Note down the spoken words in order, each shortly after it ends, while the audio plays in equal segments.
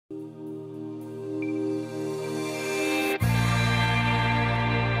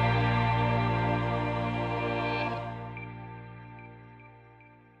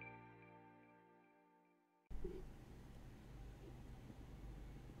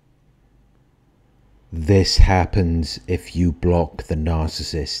This happens if you block the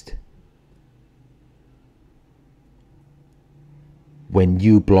narcissist. When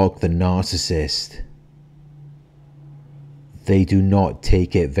you block the narcissist, they do not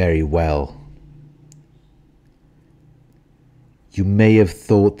take it very well. You may have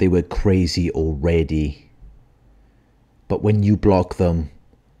thought they were crazy already, but when you block them,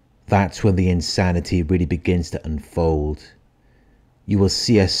 that's when the insanity really begins to unfold. You will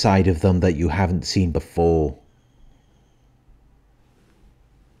see a side of them that you haven't seen before.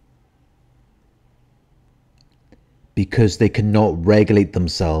 Because they cannot regulate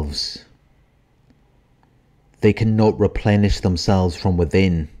themselves. They cannot replenish themselves from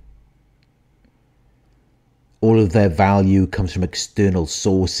within. All of their value comes from external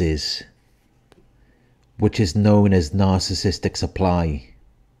sources, which is known as narcissistic supply.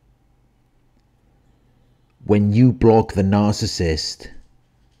 When you block the narcissist,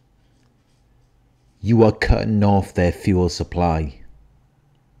 you are cutting off their fuel supply.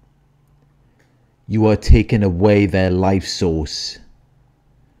 You are taking away their life source,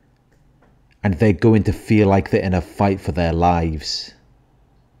 and they're going to feel like they're in a fight for their lives.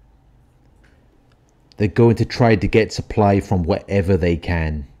 They're going to try to get supply from wherever they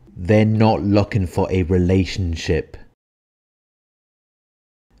can. They're not looking for a relationship.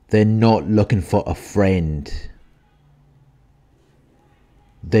 They're not looking for a friend.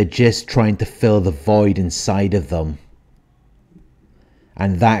 They're just trying to fill the void inside of them.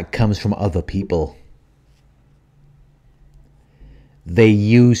 And that comes from other people. They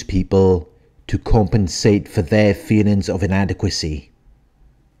use people to compensate for their feelings of inadequacy.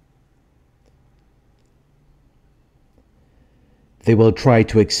 They will try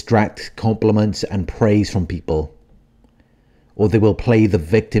to extract compliments and praise from people, or they will play the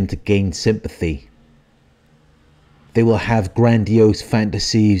victim to gain sympathy. They will have grandiose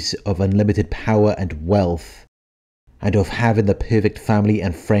fantasies of unlimited power and wealth, and of having the perfect family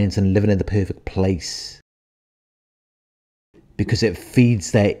and friends and living in the perfect place. Because it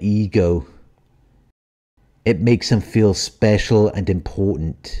feeds their ego. It makes them feel special and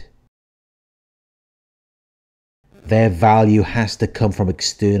important. Their value has to come from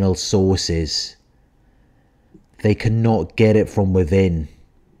external sources. They cannot get it from within.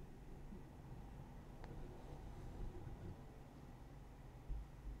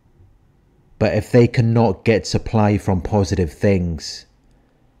 But if they cannot get supply from positive things,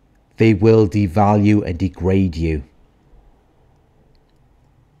 they will devalue and degrade you.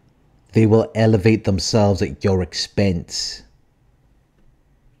 They will elevate themselves at your expense.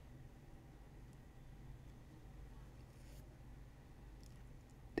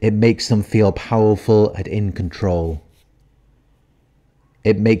 It makes them feel powerful and in control.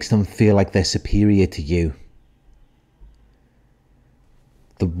 It makes them feel like they're superior to you.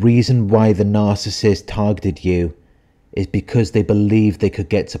 The reason why the narcissist targeted you is because they believed they could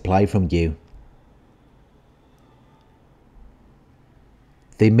get supply from you.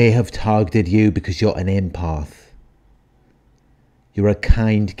 They may have targeted you because you're an empath. You're a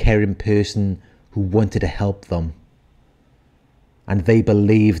kind, caring person who wanted to help them. And they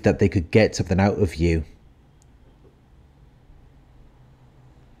believed that they could get something out of you.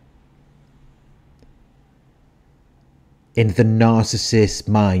 In the narcissist's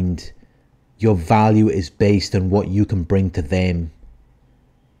mind, your value is based on what you can bring to them.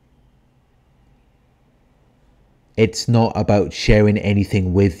 It's not about sharing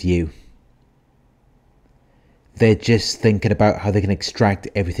anything with you. They're just thinking about how they can extract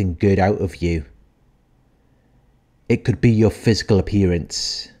everything good out of you. It could be your physical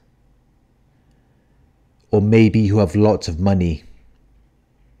appearance. Or maybe you have lots of money.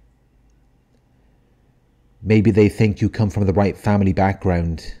 Maybe they think you come from the right family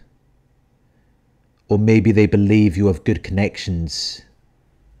background. Or maybe they believe you have good connections.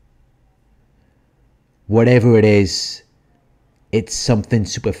 Whatever it is, it's something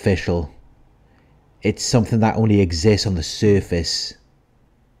superficial. It's something that only exists on the surface.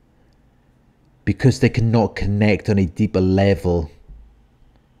 Because they cannot connect on a deeper level.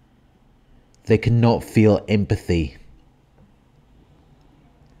 They cannot feel empathy.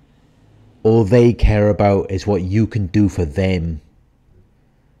 All they care about is what you can do for them.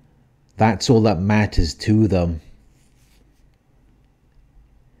 That's all that matters to them.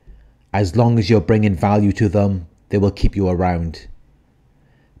 As long as you're bringing value to them, they will keep you around.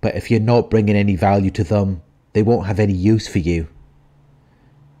 But if you're not bringing any value to them, they won't have any use for you.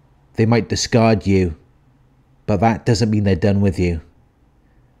 They might discard you, but that doesn't mean they're done with you.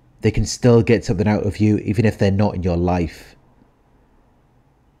 They can still get something out of you even if they're not in your life.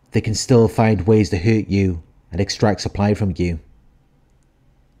 They can still find ways to hurt you and extract supply from you.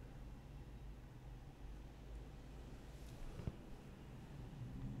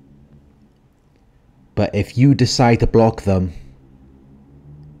 But if you decide to block them,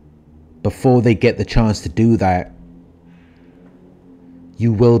 before they get the chance to do that,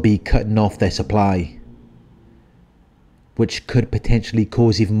 you will be cutting off their supply, which could potentially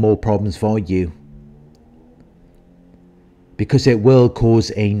cause even more problems for you. Because it will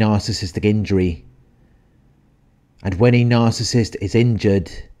cause a narcissistic injury. And when a narcissist is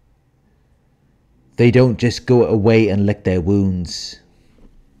injured, they don't just go away and lick their wounds.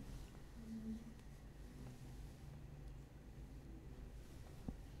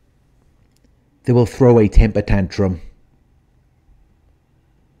 They will throw a temper tantrum.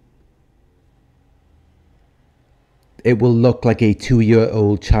 It will look like a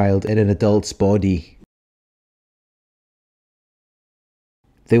 2-year-old child in an adult's body.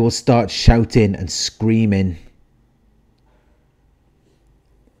 They will start shouting and screaming.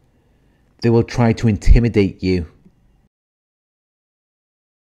 They will try to intimidate you.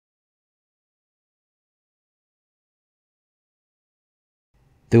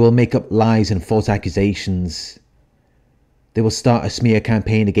 They will make up lies and false accusations. They will start a smear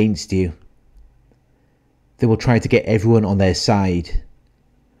campaign against you. They will try to get everyone on their side.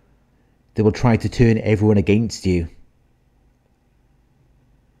 They will try to turn everyone against you.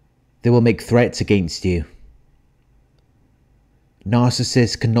 They will make threats against you.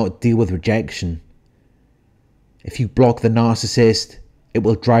 Narcissists cannot deal with rejection. If you block the narcissist, it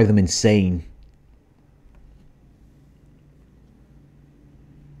will drive them insane.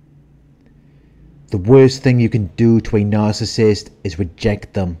 The worst thing you can do to a narcissist is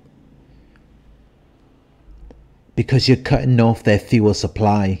reject them, because you're cutting off their fuel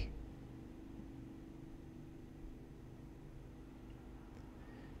supply.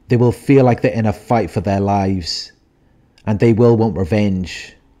 They will feel like they're in a fight for their lives, and they will want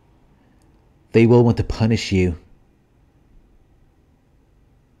revenge. They will want to punish you.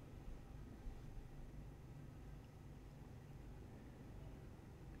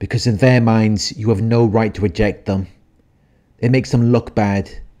 Because in their minds, you have no right to reject them. It makes them look bad.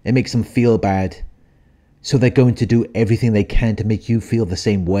 It makes them feel bad. So they're going to do everything they can to make you feel the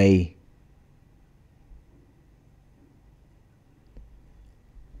same way.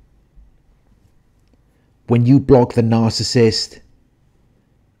 When you block the narcissist,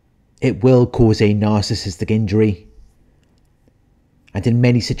 it will cause a narcissistic injury. And in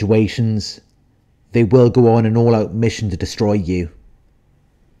many situations, they will go on an all-out mission to destroy you.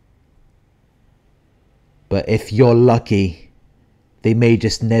 But if you're lucky, they may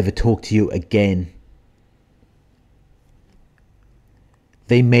just never talk to you again.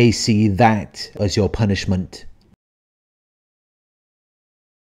 They may see that as your punishment.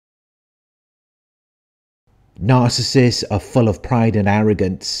 Narcissists are full of pride and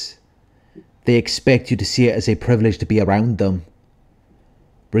arrogance. They expect you to see it as a privilege to be around them,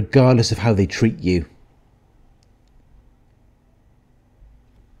 regardless of how they treat you.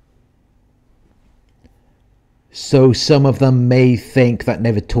 So some of them may think that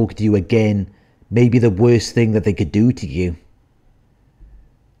never talking to you again may be the worst thing that they could do to you.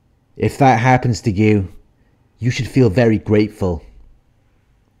 If that happens to you, you should feel very grateful.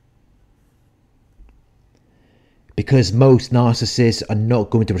 Because most narcissists are not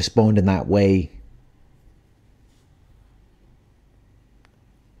going to respond in that way.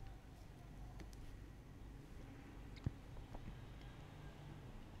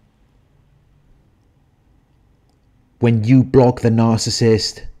 When you block the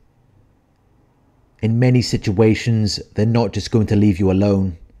narcissist, in many situations, they're not just going to leave you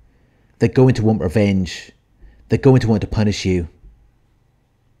alone. They're going to want revenge. They're going to want to punish you.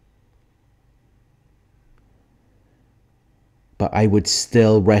 But I would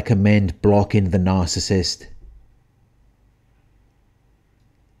still recommend blocking the narcissist.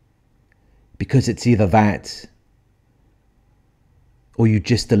 Because it's either that, or you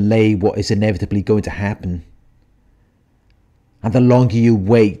just delay what is inevitably going to happen. And the longer you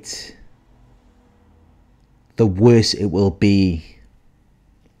wait, the worse it will be.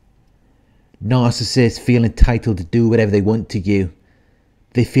 Narcissists feel entitled to do whatever they want to you.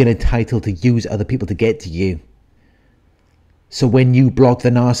 They feel entitled to use other people to get to you. So when you block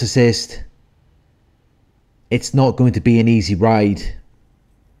the narcissist, it's not going to be an easy ride.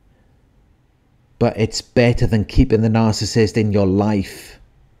 But it's better than keeping the narcissist in your life.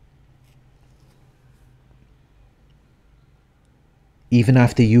 Even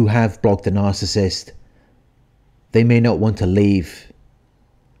after you have blocked the narcissist, they may not want to leave.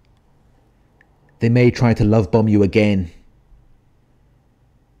 They may try to love bomb you again.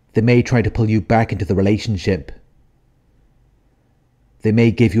 They may try to pull you back into the relationship. They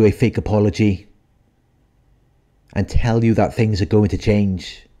may give you a fake apology and tell you that things are going to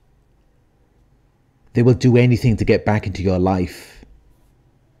change. They will do anything to get back into your life.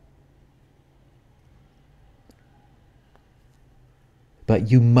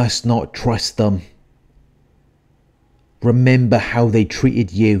 But you must not trust them. Remember how they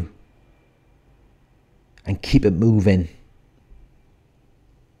treated you and keep it moving.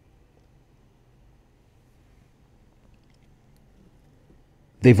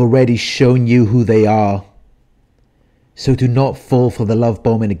 They've already shown you who they are, so do not fall for the love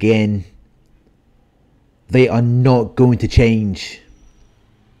bombing again. They are not going to change.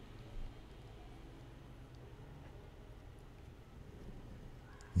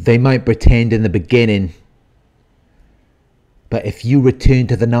 They might pretend in the beginning, but if you return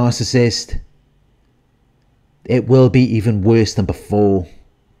to the narcissist, it will be even worse than before.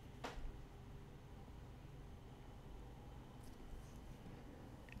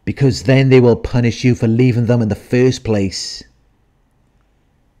 Because then they will punish you for leaving them in the first place.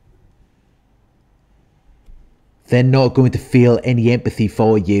 They're not going to feel any empathy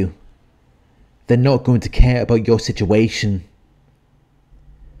for you. They're not going to care about your situation.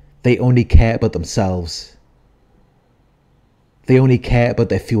 They only care about themselves. They only care about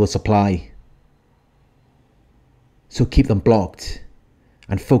their fuel supply. So keep them blocked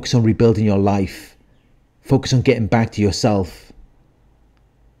and focus on rebuilding your life. Focus on getting back to yourself.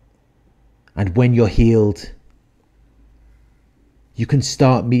 And when you're healed, you can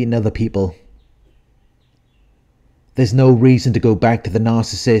start meeting other people. There's no reason to go back to the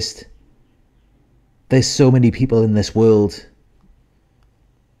narcissist. There's so many people in this world.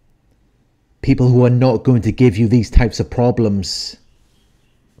 People who are not going to give you these types of problems.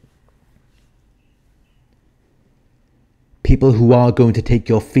 People who are going to take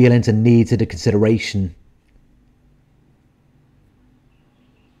your feelings and needs into consideration.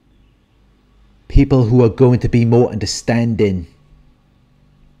 People who are going to be more understanding.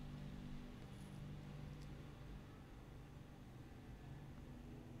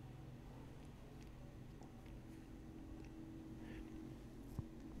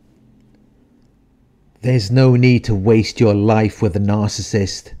 There's no need to waste your life with a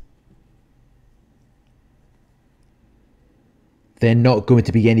narcissist. They're not going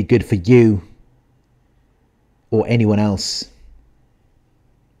to be any good for you or anyone else.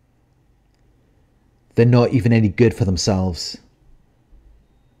 They're not even any good for themselves.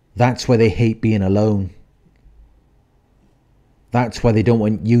 That's why they hate being alone. That's why they don't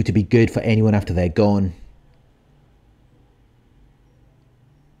want you to be good for anyone after they're gone.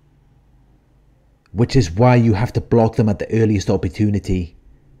 Which is why you have to block them at the earliest opportunity.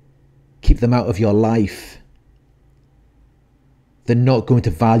 Keep them out of your life. They're not going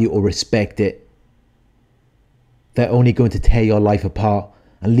to value or respect it. They're only going to tear your life apart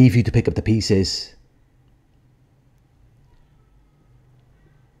and leave you to pick up the pieces.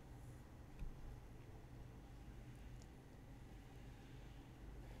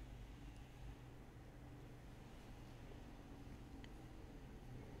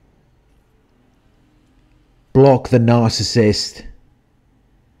 Block the narcissist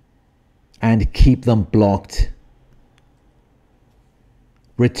and keep them blocked.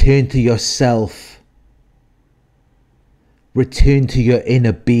 Return to yourself. Return to your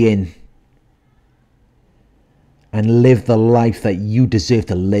inner being and live the life that you deserve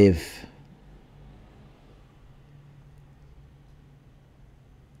to live.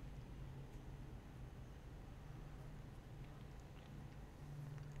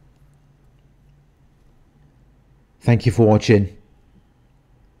 Thank you for watching.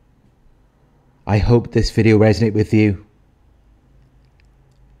 I hope this video resonated with you.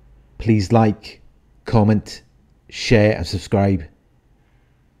 Please like, comment, share and subscribe.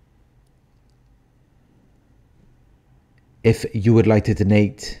 If you would like to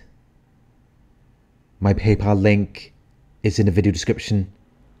donate, my PayPal link is in the video description.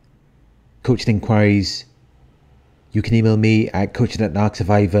 Coaching inquiries, you can email me at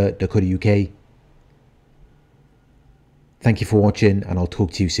coaching@narcsurvivor.co.uk. Thank you for watching and I'll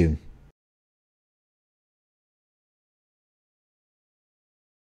talk to you soon.